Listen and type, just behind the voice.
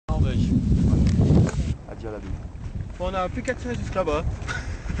soleil. À dire la butte. Bon, on a plus qu'à tirer jusque là-bas.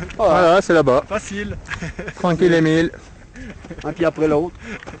 Voilà, c'est là-bas. Facile. Tranquille, Émile. Un pied après l'autre.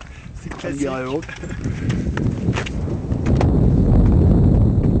 C'est Un classique. pied après l'autre.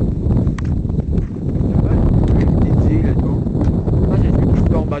 Petite île et tout. Moi j'ai fait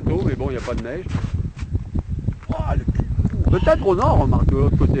tout en bateau, mais bon, il n'y a pas de neige. Oh, peut-être au nord, remarque, de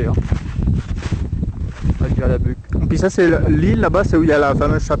l'autre côté. Hein. À dire la butte. Et puis ça, c'est l'île là-bas, c'est où il y a la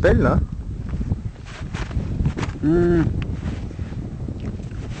fameuse chapelle là. Moi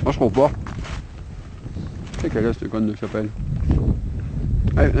je trouve pas. C'est quelle est cette conne de chapelle?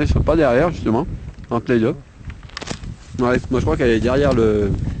 Elles sont pas derrière justement, entre les deux. Ouais, moi je crois qu'elle est derrière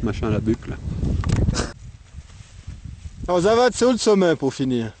le machin à la butte là. Alors, ça va être sur le sommet pour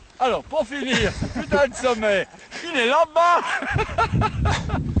finir. Alors, pour finir, ce putain de sommet, il est là-bas.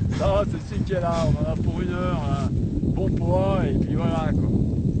 Non, c'est celui qui est là, on en a pour 1 heure, hein. Bon poids, et puis voilà quoi.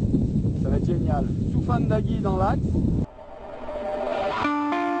 Ça va être génial. Soufane d'Agui dans l'axe.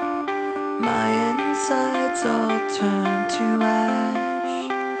 My insides all turn to ash,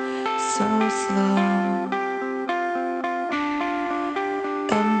 so slow.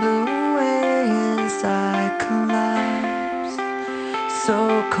 Ember